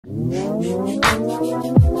Where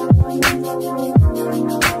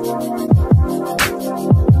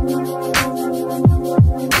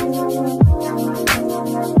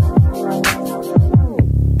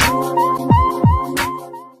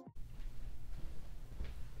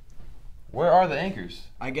are the anchors?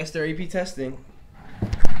 I guess they're AP testing.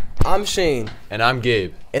 I'm Shane. And I'm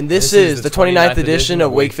Gabe. And this is the 29th edition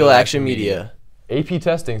of Wakefield Action Media. AP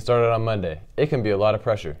testing started on Monday. It can be a lot of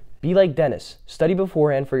pressure. Be like Dennis. Study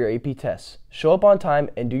beforehand for your AP tests. Show up on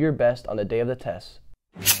time and do your best on the day of the test.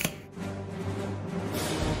 May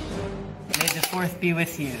the 4th be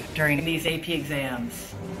with you during these AP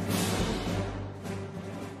exams.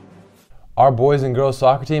 Our boys and girls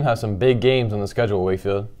soccer team have some big games on the schedule at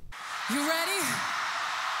Wakefield. You ready?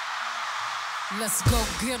 Let's go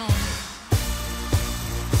get 'em.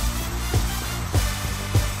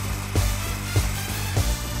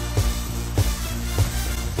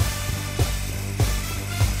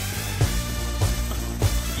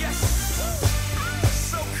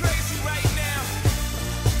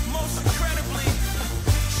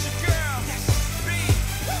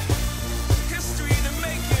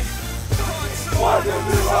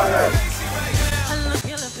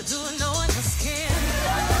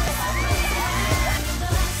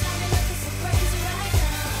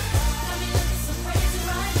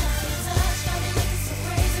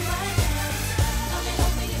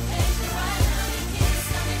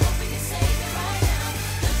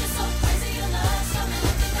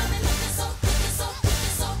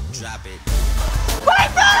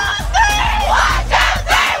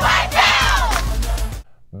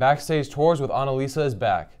 Backstage Tours with Annalisa is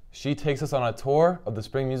back. She takes us on a tour of the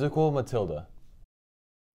spring musical Matilda.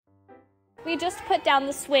 We just put down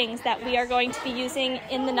the swings that we are going to be using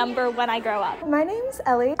in the number When I Grow Up. My name's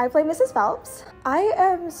Ellie. I play Mrs. Phelps. I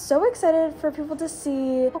am so excited for people to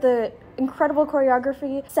see the incredible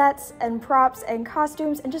choreography, sets and props and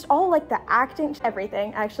costumes and just all like the acting,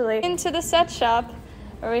 everything actually. Into the set shop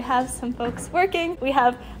where we have some folks working. We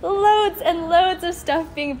have loads and loads of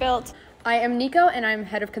stuff being built. I am Nico and I'm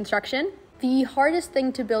head of construction. The hardest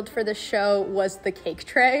thing to build for this show was the cake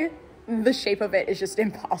tray. The shape of it is just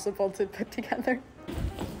impossible to put together.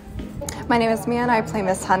 My name is Mia and I play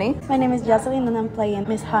Miss Honey. My name is Jocelyn and I'm playing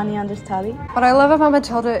Miss Honey understudy. What I love about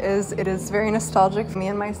Matilda is it is very nostalgic. Me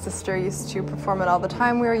and my sister used to perform it all the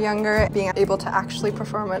time when we were younger. Being able to actually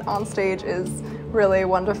perform it on stage is really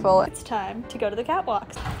wonderful. It's time to go to the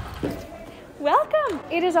catwalks. Welcome!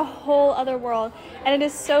 It is a whole other world, and it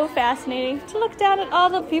is so fascinating to look down at all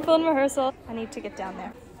the people in rehearsal. I need to get down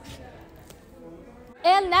there.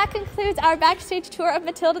 And that concludes our backstage tour of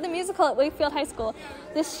Matilda the Musical at Wakefield High School.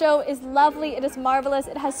 This show is lovely, it is marvelous,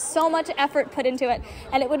 it has so much effort put into it,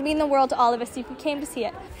 and it would mean the world to all of us if you came to see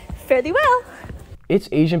it. Fare thee well! It's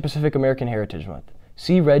Asian Pacific American Heritage Month.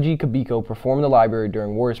 See Reggie Kabiko perform in the library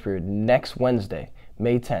during Warriors Period next Wednesday,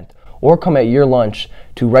 May 10th. Or come at your lunch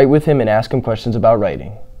to write with him and ask him questions about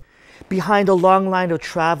writing. Behind a long line of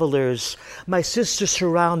travelers, my sisters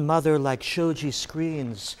surround mother like shoji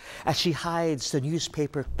screens as she hides the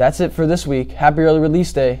newspaper. That's it for this week. Happy early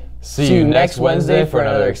release day. See you next Wednesday for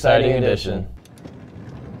another exciting edition.